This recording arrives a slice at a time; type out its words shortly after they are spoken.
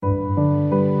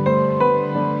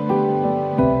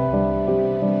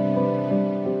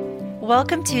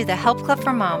Welcome to the Help Club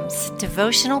for Moms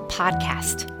devotional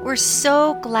podcast. We're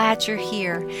so glad you're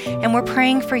here, and we're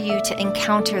praying for you to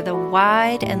encounter the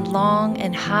wide and long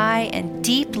and high and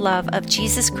deep love of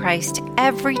Jesus Christ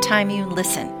every time you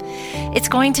listen. It's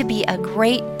going to be a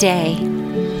great day.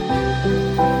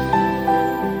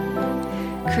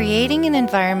 Creating an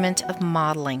Environment of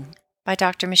Modeling by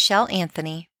Dr. Michelle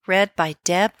Anthony, read by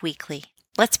Deb Weekly.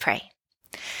 Let's pray.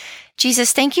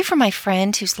 Jesus, thank you for my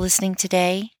friend who's listening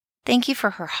today. Thank you for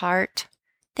her heart.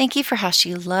 Thank you for how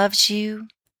she loves you.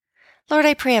 Lord,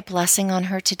 I pray a blessing on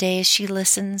her today as she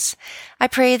listens. I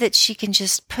pray that she can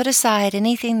just put aside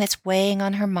anything that's weighing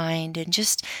on her mind and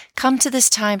just come to this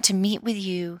time to meet with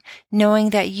you, knowing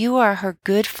that you are her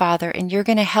good Father and you're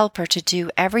going to help her to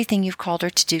do everything you've called her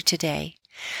to do today.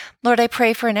 Lord, I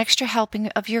pray for an extra helping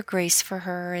of your grace for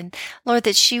her, and Lord,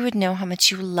 that she would know how much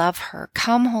you love her.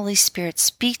 Come, Holy Spirit,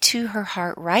 speak to her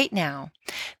heart right now.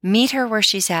 Meet her where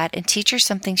she's at and teach her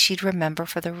something she'd remember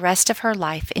for the rest of her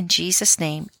life. In Jesus'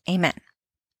 name, amen.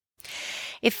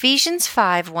 Ephesians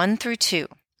 5:1-2.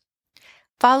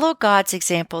 Follow God's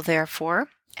example, therefore,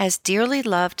 as dearly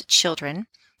loved children,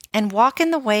 and walk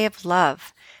in the way of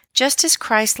love, just as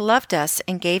Christ loved us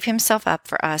and gave himself up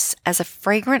for us as a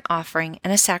fragrant offering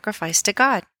and a sacrifice to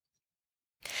God.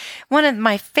 One of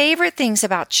my favorite things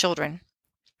about children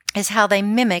is how they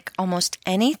mimic almost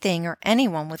anything or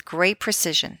anyone with great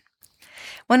precision.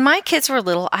 When my kids were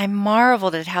little, I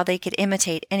marveled at how they could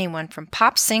imitate anyone from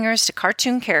pop singers to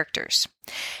cartoon characters.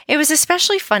 It was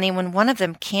especially funny when one of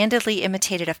them candidly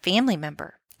imitated a family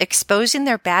member, exposing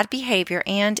their bad behavior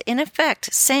and, in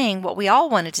effect, saying what we all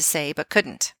wanted to say but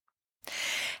couldn't.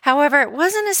 However, it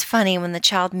wasn't as funny when the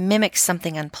child mimicked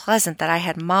something unpleasant that I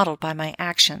had modeled by my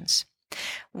actions.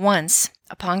 Once,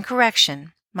 upon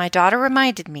correction, my daughter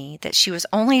reminded me that she was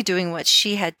only doing what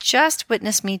she had just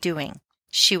witnessed me doing.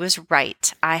 She was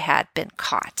right. I had been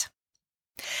caught.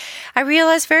 I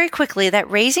realized very quickly that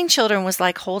raising children was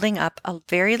like holding up a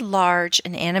very large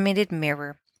and animated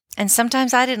mirror, and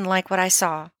sometimes I didn't like what I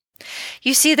saw.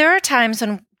 You see, there are times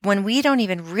when we don't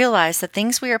even realize the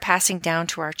things we are passing down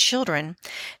to our children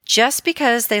just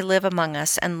because they live among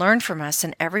us and learn from us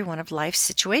in every one of life's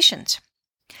situations.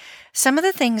 Some of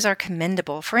the things are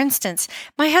commendable. For instance,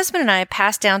 my husband and I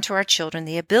passed down to our children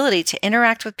the ability to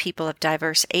interact with people of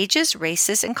diverse ages,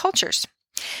 races, and cultures.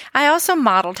 I also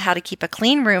modeled how to keep a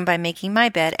clean room by making my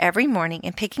bed every morning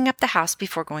and picking up the house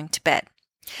before going to bed.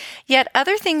 Yet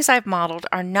other things I've modeled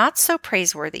are not so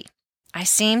praiseworthy. I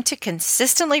seem to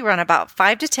consistently run about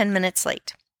 5 to 10 minutes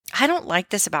late. I don't like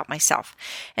this about myself,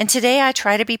 and today I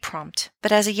try to be prompt,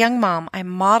 but as a young mom, I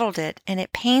modeled it, and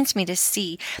it pains me to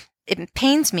see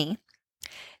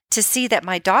that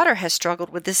my daughter has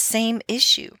struggled with this same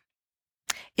issue.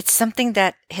 It's something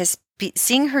that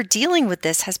seeing her dealing with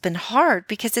this has been hard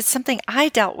because it's something I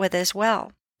dealt with as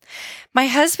well. My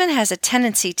husband has a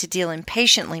tendency to deal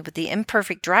impatiently with the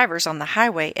imperfect drivers on the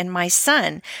highway, and my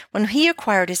son, when he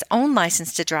acquired his own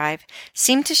license to drive,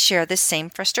 seemed to share this same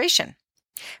frustration.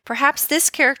 Perhaps this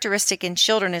characteristic in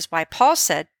children is why Paul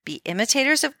said, "Be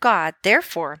imitators of God,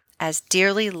 therefore, as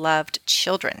dearly loved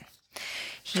children."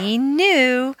 He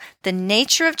knew the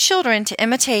nature of children to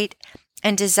imitate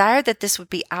and desired that this would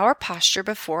be our posture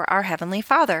before our Heavenly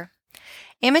Father.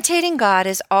 Imitating God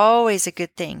is always a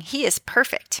good thing. He is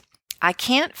perfect. I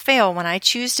can't fail when I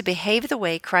choose to behave the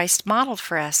way Christ modeled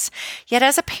for us. Yet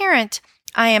as a parent,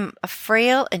 I am a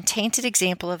frail and tainted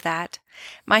example of that.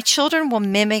 My children will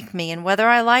mimic me, and whether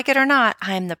I like it or not,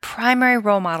 I am the primary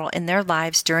role model in their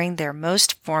lives during their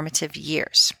most formative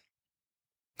years.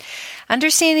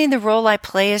 Understanding the role I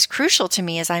play is crucial to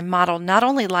me as I model not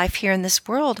only life here in this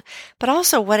world, but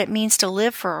also what it means to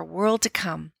live for a world to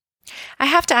come. I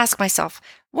have to ask myself,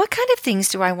 what kind of things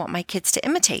do I want my kids to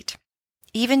imitate?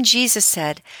 Even Jesus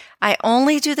said, "I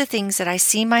only do the things that I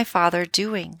see my Father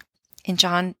doing," in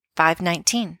John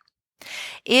 5:19.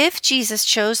 If Jesus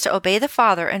chose to obey the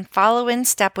Father and follow in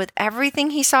step with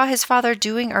everything he saw his Father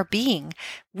doing or being,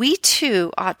 we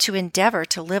too ought to endeavor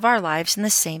to live our lives in the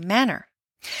same manner.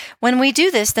 When we do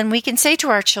this, then we can say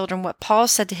to our children what Paul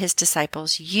said to his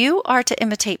disciples, "You are to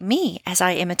imitate me as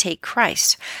I imitate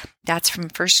Christ." That's from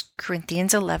 1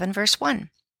 Corinthians 11, verse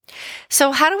 1.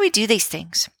 So how do we do these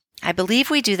things? I believe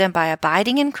we do them by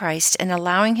abiding in Christ and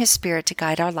allowing his Spirit to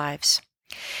guide our lives.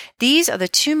 These are the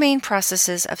two main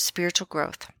processes of spiritual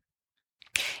growth.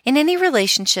 In any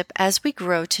relationship, as we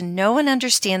grow to know and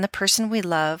understand the person we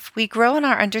love, we grow in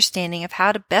our understanding of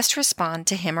how to best respond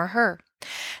to him or her.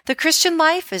 The Christian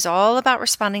life is all about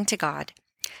responding to God.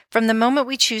 From the moment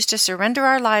we choose to surrender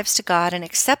our lives to God and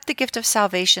accept the gift of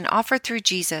salvation offered through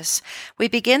Jesus, we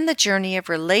begin the journey of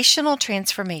relational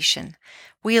transformation.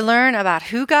 We learn about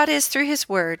who God is through His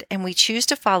Word, and we choose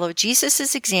to follow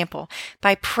Jesus' example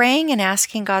by praying and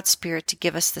asking God's Spirit to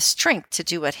give us the strength to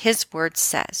do what His Word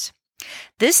says.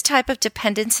 This type of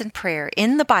dependence and prayer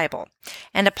in the Bible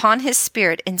and upon His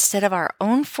Spirit instead of our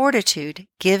own fortitude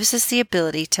gives us the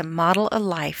ability to model a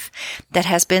life that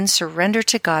has been surrendered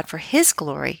to God for His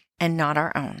glory and not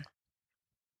our own.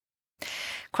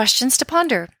 Questions to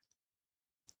ponder.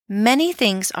 Many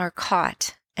things are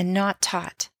caught and not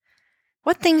taught.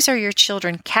 What things are your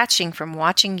children catching from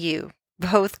watching you,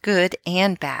 both good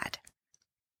and bad?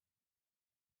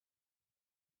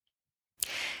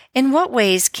 In what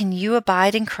ways can you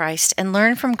abide in Christ and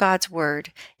learn from God's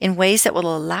Word in ways that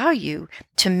will allow you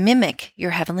to mimic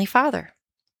your Heavenly Father?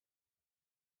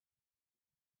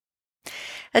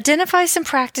 Identify some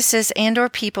practices and/or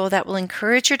people that will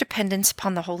encourage your dependence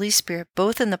upon the Holy Spirit,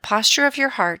 both in the posture of your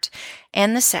heart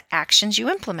and the actions you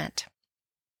implement.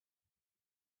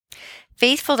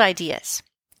 Faithful ideas.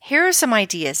 Here are some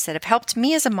ideas that have helped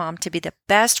me as a mom to be the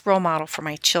best role model for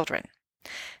my children.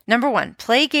 Number 1,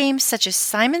 play games such as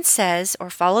Simon Says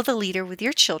or Follow the Leader with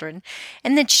your children,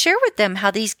 and then share with them how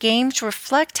these games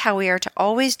reflect how we are to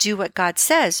always do what God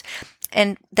says,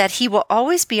 and that He will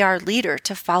always be our leader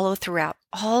to follow throughout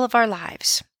all of our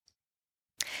lives.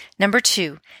 Number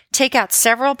 2, take out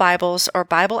several Bibles or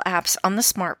Bible apps on the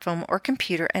smartphone or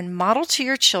computer and model to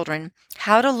your children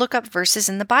how to look up verses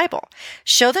in the Bible.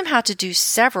 Show them how to do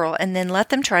several and then let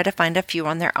them try to find a few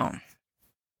on their own.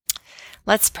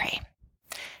 Let's pray.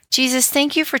 Jesus,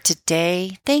 thank you for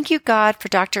today. Thank you, God, for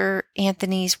Dr.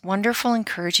 Anthony's wonderful,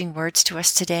 encouraging words to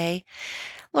us today.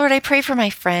 Lord, I pray for my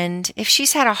friend. If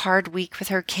she's had a hard week with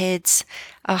her kids,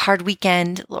 a hard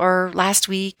weekend, or last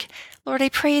week, Lord, I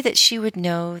pray that she would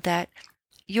know that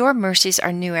your mercies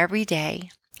are new every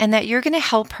day and that you're going to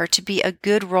help her to be a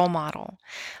good role model.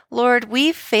 Lord,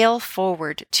 we fail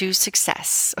forward to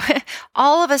success.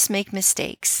 All of us make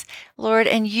mistakes, Lord,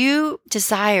 and you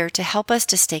desire to help us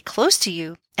to stay close to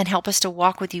you and help us to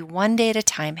walk with you one day at a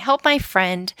time. Help my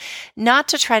friend not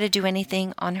to try to do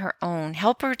anything on her own.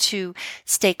 Help her to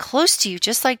stay close to you,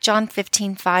 just like John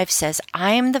 15:5 says,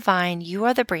 I am the vine, you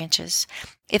are the branches.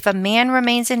 If a man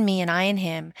remains in me and I in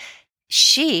him,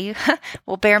 she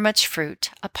will bear much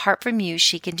fruit. Apart from you,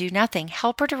 she can do nothing.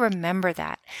 Help her to remember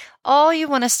that. All you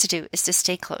want us to do is to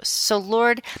stay close. So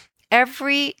Lord,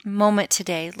 every moment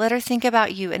today, let her think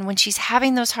about you. And when she's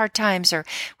having those hard times, or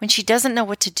when she doesn't know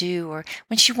what to do, or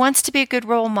when she wants to be a good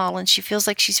role model and she feels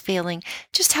like she's failing,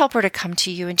 just help her to come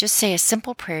to you and just say a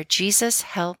simple prayer, Jesus,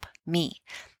 help me.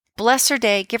 Bless her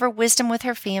day, give her wisdom with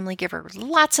her family, give her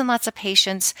lots and lots of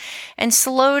patience, and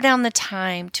slow down the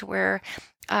time to where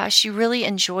she really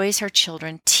enjoys her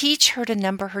children. Teach her to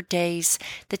number her days,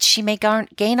 that she may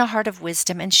gain a heart of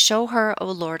wisdom, and show her, O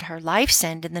Lord, her life's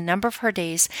end and the number of her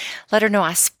days. Let her know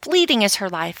how fleeting is her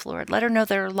life, Lord. Let her know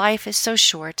that her life is so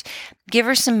short. Give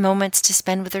her some moments to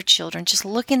spend with her children, just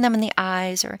looking them in the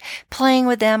eyes or playing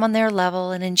with them on their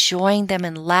level and enjoying them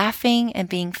and laughing and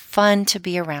being fun to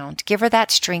be around. Give her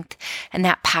that strength and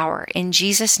that power. In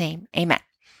Jesus' name, amen.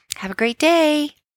 Have a great day.